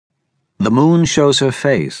The moon shows her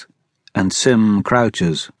face, and Sim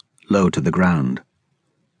crouches, low to the ground.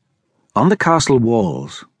 On the castle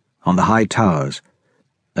walls, on the high towers,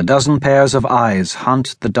 a dozen pairs of eyes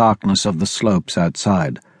hunt the darkness of the slopes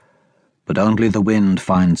outside, but only the wind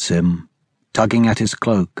finds Sim, tugging at his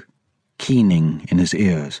cloak, keening in his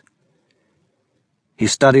ears. He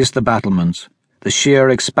studies the battlements, the sheer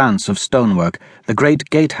expanse of stonework, the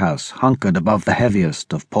great gatehouse hunkered above the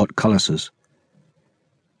heaviest of portcullises.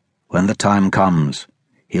 When the time comes,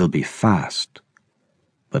 he'll be fast,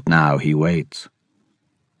 but now he waits,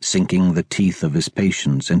 sinking the teeth of his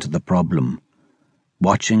patience into the problem,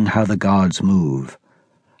 watching how the guards move,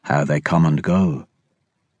 how they come and go,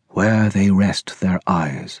 where they rest their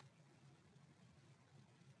eyes.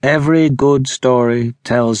 Every good story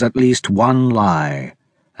tells at least one lie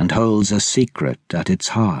and holds a secret at its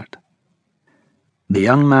heart. The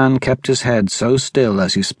young man kept his head so still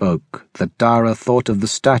as he spoke that Dara thought of the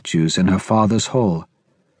statues in her father's hall.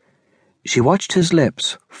 She watched his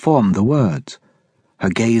lips form the words, her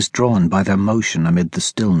gaze drawn by their motion amid the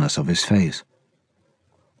stillness of his face.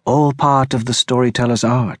 All part of the storyteller's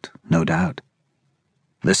art, no doubt.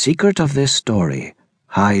 The secret of this story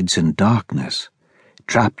hides in darkness,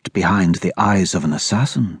 trapped behind the eyes of an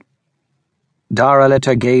assassin. Dara let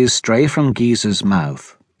her gaze stray from Giza's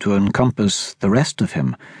mouth to encompass the rest of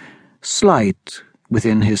him, slight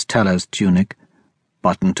within his teller's tunic,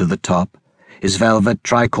 buttoned to the top, his velvet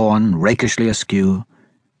tricorn rakishly askew,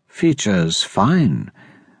 features fine,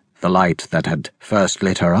 the light that had first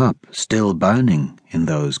lit her up still burning in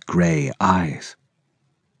those grey eyes.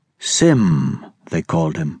 Sim, they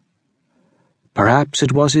called him. Perhaps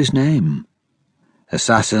it was his name.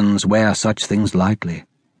 Assassins wear such things lightly.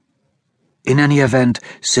 In any event,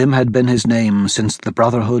 Sim had been his name since the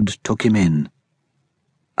Brotherhood took him in.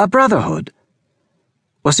 A Brotherhood?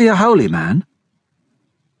 Was he a holy man?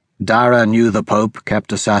 Dara knew the Pope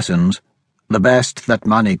kept assassins, the best that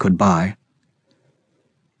money could buy.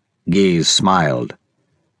 Giz smiled.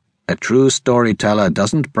 A true storyteller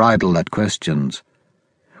doesn't bridle at questions.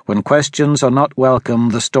 When questions are not welcome,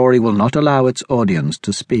 the story will not allow its audience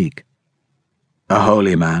to speak. A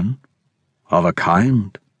holy man, of a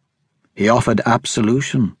kind. He offered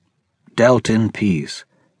absolution, dealt in peace.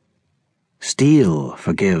 Steel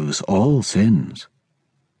forgives all sins.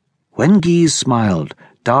 When Giz smiled,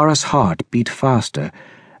 Dara's heart beat faster,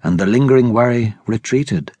 and the lingering worry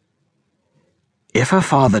retreated. If her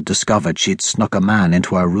father discovered she'd snuck a man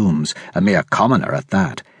into her rooms, a mere commoner at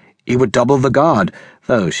that, he would double the guard,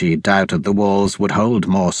 though she doubted the walls would hold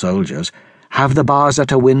more soldiers, have the bars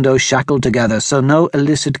at her window shackled together so no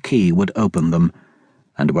illicit key would open them,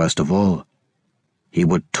 and worst of all, he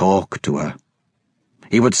would talk to her.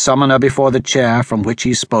 He would summon her before the chair from which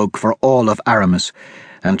he spoke for all of Aramis,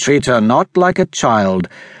 and treat her not like a child,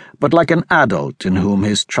 but like an adult in whom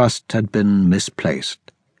his trust had been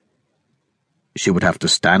misplaced. She would have to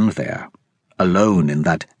stand there, alone in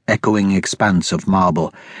that echoing expanse of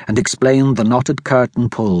marble, and explain the knotted curtain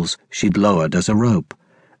pulls she'd lowered as a rope,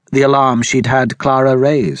 the alarm she'd had Clara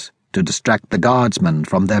raise to distract the guardsmen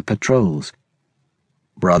from their patrols.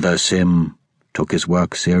 Brother Sim took his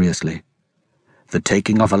work seriously. The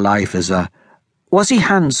taking of a life is a... Was he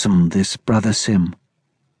handsome, this Brother Sim?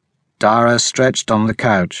 Dara stretched on the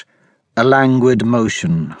couch, a languid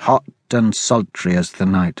motion, hot and sultry as the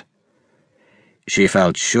night. She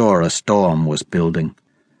felt sure a storm was building.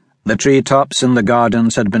 The treetops in the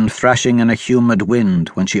gardens had been thrashing in a humid wind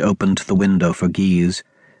when she opened the window for Giz,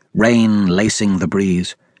 rain lacing the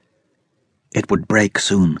breeze. It would break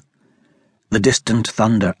soon. The distant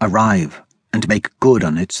thunder arrive and make good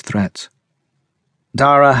on its threats.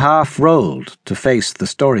 Dara half rolled to face the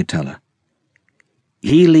storyteller.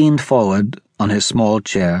 He leaned forward on his small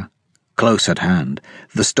chair, close at hand,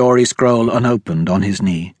 the story scroll unopened on his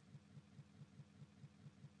knee.